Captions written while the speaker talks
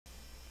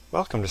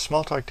Welcome to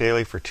Smalltalk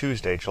Daily for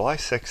Tuesday, July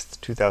 6th,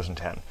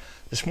 2010.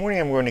 This morning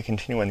I'm going to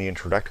continue on the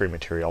introductory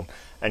material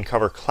and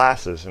cover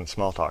classes in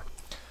Smalltalk.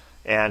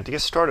 And to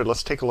get started,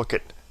 let's take a look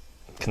at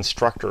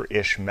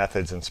constructor-ish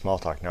methods in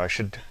Smalltalk. Now I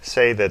should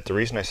say that the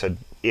reason I said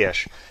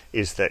ish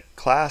is that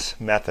class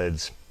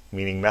methods,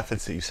 meaning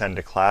methods that you send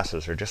to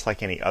classes, are just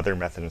like any other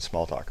method in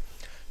Smalltalk.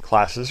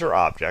 Classes are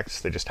objects,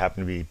 they just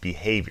happen to be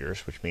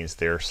behaviors, which means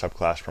they're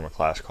subclass from a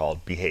class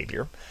called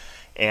behavior.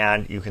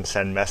 And you can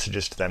send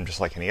messages to them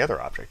just like any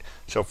other object.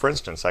 So for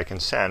instance, I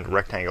can send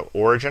rectangle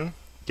origin,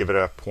 give it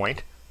a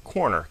point,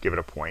 corner, give it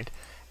a point,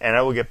 and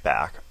I will get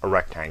back a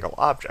rectangle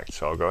object.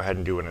 So I'll go ahead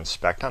and do an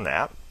inspect on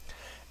that.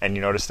 And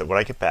you notice that what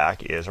I get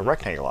back is a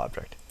rectangle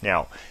object.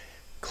 Now,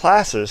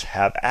 classes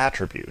have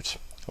attributes,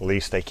 at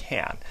least they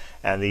can.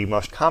 And the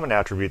most common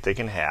attribute they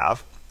can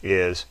have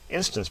is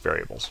instance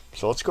variables.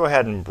 So let's go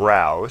ahead and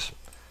browse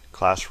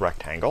class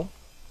rectangle.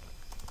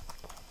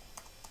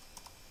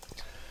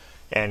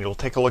 And you'll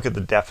take a look at the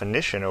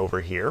definition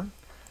over here.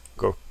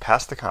 Go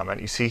past the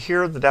comment. You see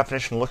here the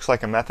definition looks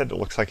like a method. It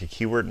looks like a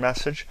keyword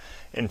message.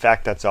 In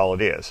fact, that's all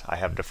it is. I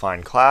have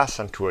defined class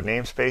sent to a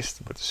namespace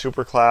with a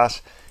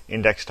superclass,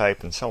 index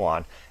type, and so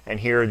on.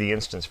 And here are the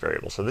instance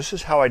variables. So this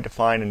is how I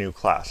define a new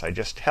class. I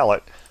just tell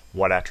it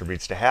what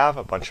attributes to have,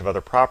 a bunch of other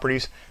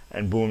properties,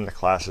 and boom, the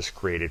class is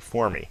created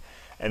for me.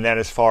 And then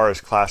as far as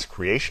class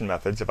creation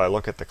methods, if I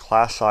look at the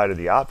class side of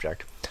the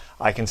object,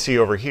 I can see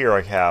over here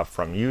I have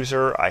from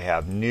user, I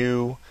have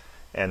new,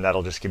 and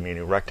that'll just give me a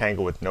new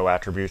rectangle with no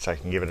attributes. I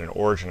can give it an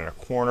origin and a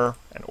corner,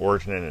 an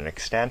origin and an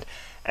extent.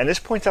 And this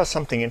points out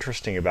something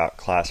interesting about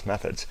class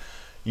methods.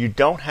 You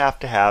don't have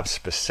to have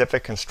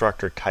specific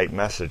constructor type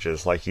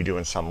messages like you do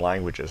in some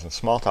languages. In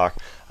Smalltalk,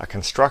 a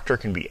constructor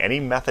can be any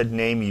method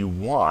name you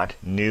want,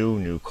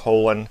 new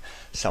colon,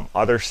 some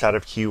other set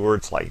of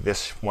keywords like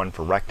this one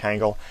for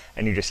rectangle,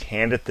 and you just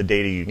hand it the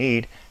data you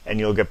need and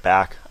you'll get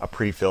back a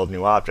pre-filled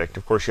new object.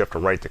 Of course, you have to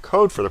write the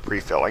code for the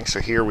pre-filling. So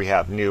here we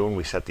have new and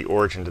we set the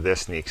origin to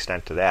this and the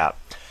extent to that.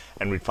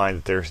 And we find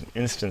that there's an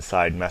instance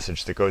side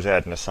message that goes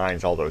ahead and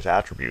assigns all those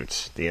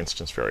attributes, the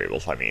instance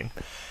variables I mean.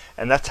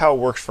 And that's how it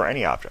works for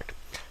any object.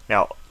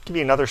 Now, I'll give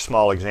you another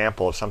small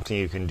example of something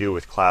you can do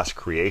with class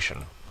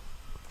creation.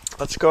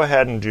 Let's go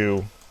ahead and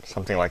do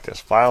something like this.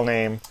 File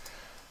name,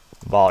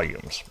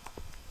 volumes.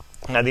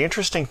 Now, the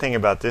interesting thing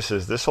about this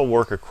is this will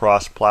work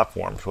across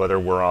platforms, whether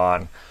we're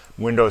on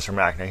Windows or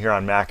Mac. Now, here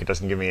on Mac, it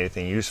doesn't give me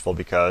anything useful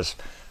because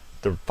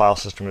the file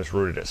system is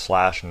rooted at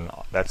 / and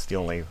that's the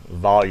only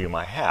volume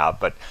I have.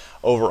 But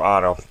over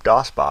on a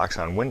DOS box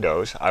on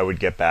Windows, I would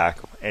get back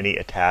any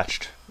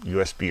attached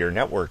USB or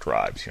network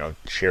drives,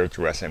 shared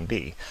through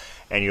SMB.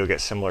 And you'll get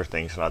similar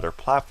things on other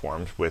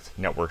platforms with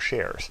network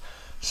shares.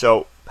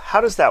 So how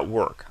does that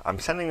work? I'm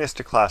sending this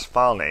to class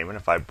file name, and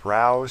if I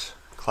browse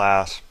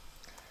class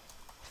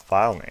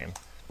file name,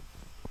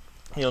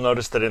 you'll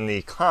notice that in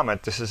the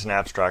comment this is an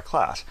abstract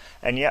class.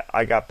 And yet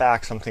I got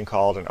back something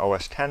called an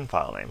OS10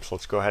 file name. So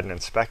let's go ahead and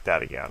inspect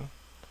that again.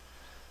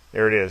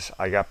 There it is.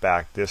 I got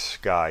back this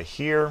guy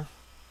here.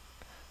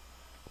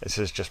 This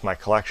is just my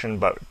collection,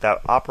 but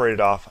that operated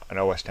off an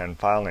OS10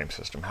 file name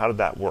system. How did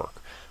that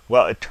work?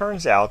 Well, it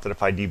turns out that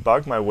if I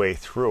debug my way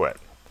through it,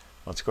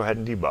 let's go ahead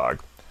and debug,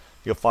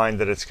 you'll find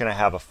that it's going to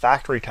have a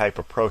factory type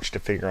approach to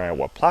figuring out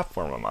what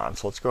platform I'm on.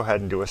 So let's go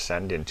ahead and do a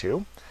send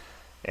into.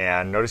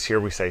 And notice here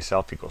we say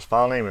self equals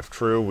file name. If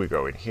true, we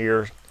go in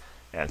here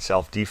and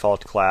self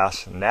default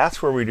class. And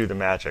that's where we do the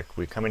magic.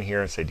 We come in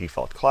here and say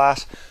default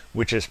class,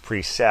 which is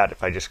preset.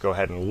 If I just go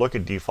ahead and look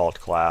at default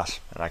class,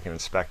 and I can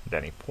inspect at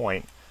any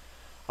point,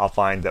 I'll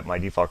find that my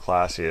default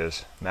class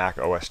is Mac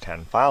OS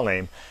 10 file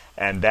name,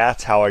 and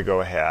that's how I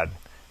go ahead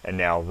and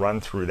now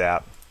run through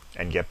that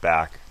and get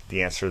back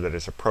the answer that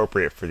is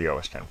appropriate for the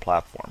OS 10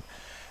 platform.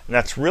 And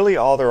that's really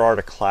all there are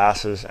to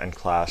classes and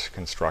class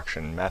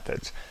construction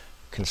methods.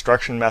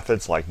 Construction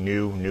methods like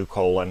new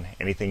colon,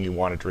 anything you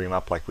want to dream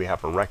up like we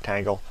have a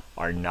rectangle,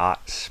 are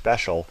not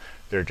special.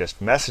 They're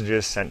just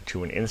messages sent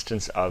to an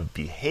instance of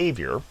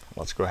behavior.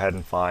 Let's go ahead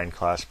and find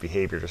class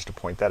behavior just to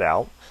point that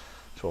out.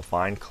 So we'll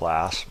find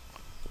class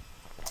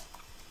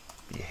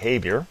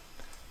behavior,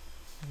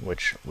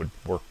 which would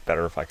work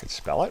better if I could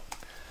spell it.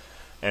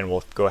 And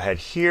we'll go ahead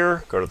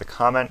here, go to the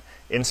comment.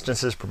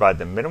 Instances provide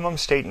the minimum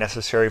state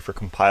necessary for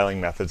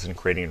compiling methods and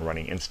creating and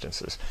running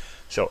instances.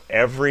 So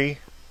every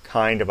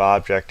kind of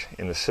object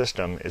in the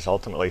system is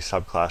ultimately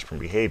subclassed from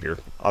behavior,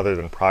 other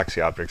than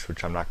proxy objects,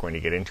 which I'm not going to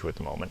get into at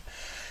the moment.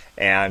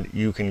 And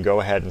you can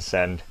go ahead and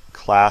send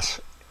class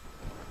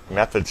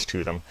methods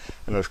to them,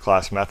 and those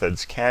class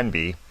methods can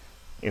be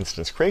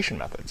instance creation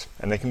methods,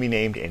 and they can be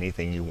named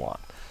anything you want.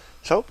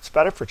 So that's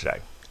about it for today.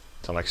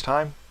 Until next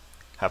time,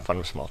 have fun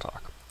with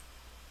Smalltalk.